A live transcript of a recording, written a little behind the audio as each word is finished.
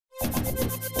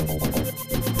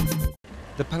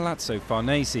The Palazzo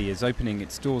Farnese is opening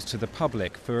its doors to the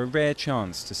public for a rare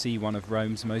chance to see one of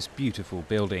Rome's most beautiful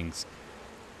buildings.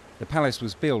 The palace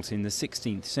was built in the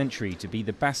 16th century to be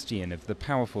the bastion of the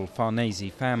powerful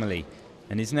Farnese family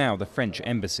and is now the French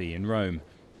embassy in Rome.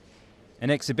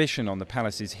 An exhibition on the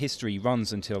palace's history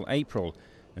runs until April,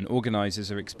 and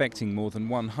organisers are expecting more than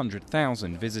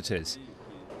 100,000 visitors.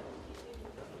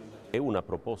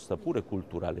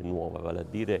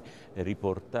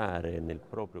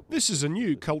 This is a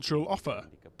new cultural offer,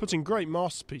 putting great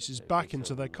masterpieces back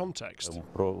into their context.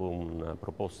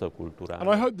 And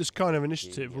I hope this kind of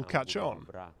initiative will catch on,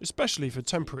 especially for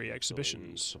temporary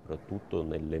exhibitions.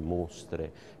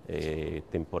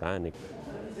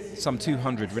 Some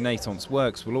 200 Renaissance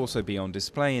works will also be on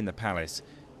display in the palace,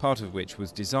 part of which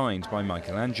was designed by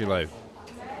Michelangelo.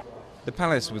 The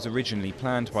palace was originally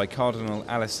planned by Cardinal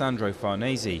Alessandro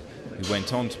Farnese, who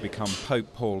went on to become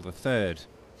Pope Paul III.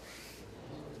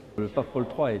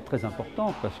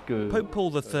 Pope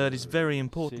Paul III is very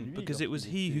important because it was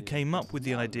he who came up with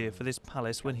the idea for this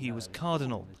palace when he was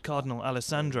Cardinal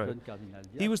Alessandro.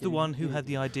 He was the one who had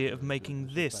the idea of making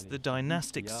this the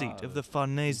dynastic seat of the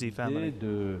Farnese family.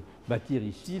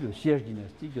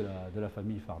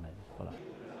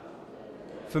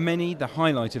 For many, the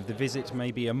highlight of the visit may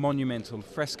be a monumental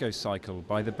fresco cycle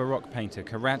by the Baroque painter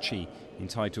Carracci,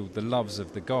 entitled The Loves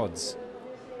of the Gods.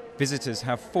 Visitors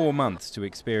have 4 months to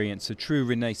experience a true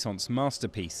Renaissance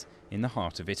masterpiece in the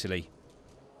heart of Italy.